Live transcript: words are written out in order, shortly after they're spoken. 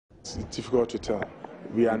it's difficult to tell.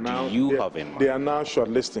 We are now. Do you have in mind? They are now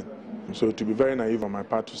shortlisting. So it would be very naive on my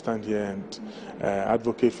part to stand here and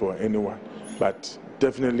advocate for anyone. But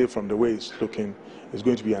definitely from the way it's looking, it's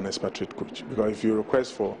going to be an expatriate coach. Because if you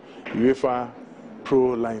request for UEFA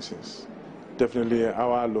Pro license, definitely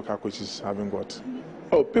our local coaches haven't got.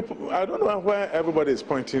 Oh, people, I don't know where everybody is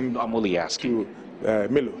pointing. I'm only asking. To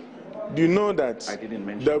Milo. Do you know that I didn't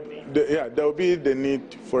mention there will be the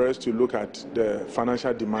need for us to look at the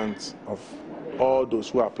financial demands of all those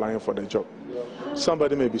who are applying for the job?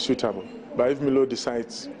 Somebody may be suitable, but if Milo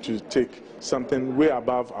decides to take something way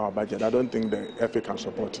above our budget, I don't think the FA can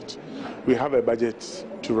support it. We have a budget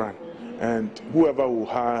to run, and whoever will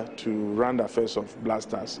hire to run the affairs of Black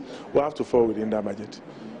Stars will have to fall within that budget.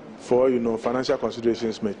 For financial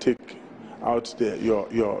considerations may take out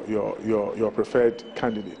your preferred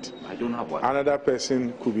candidate. I don't have one. Another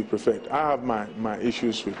person could be preferred. I have my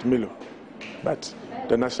issues with Milo, but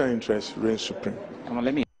the national interest reigns supreme. Come on,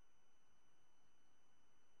 let me.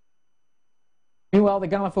 Meanwhile, the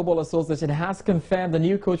Ghana Football Association has confirmed the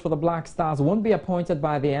new coach for the Black Stars won't be appointed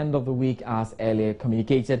by the end of the week as earlier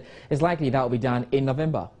communicated. It's likely that will be done in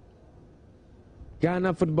November.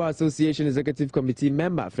 Ghana Football Association Executive Committee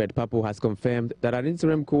member Fred Papo has confirmed that an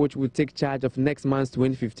interim coach will take charge of next month's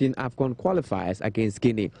 2015 AFCON qualifiers against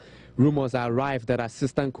Guinea. Rumors are rife that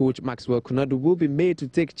assistant coach Maxwell Konadu will be made to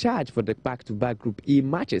take charge for the back-to-back Group E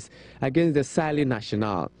matches against the Sali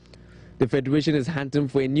National. The Federation is hunting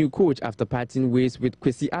for a new coach after parting ways with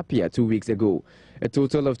Kwesi Appiah 2 weeks ago. A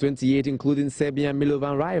total of 28, including Serbian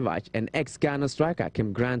Milovan Rajevac and ex-Ghana striker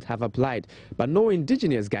Kim Grant, have applied, but no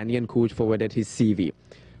indigenous Ghanaian coach forwarded his CV.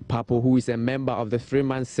 Papo, who is a member of the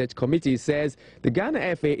three-man search committee, says the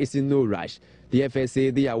Ghana FA is in no rush. The FA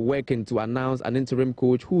say they are working to announce an interim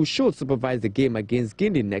coach who should supervise the game against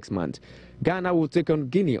Guinea next month. Ghana will take on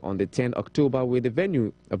Guinea on the 10th October with the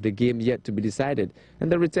venue of the game yet to be decided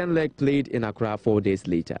and the return leg played in Accra 4 days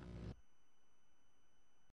later.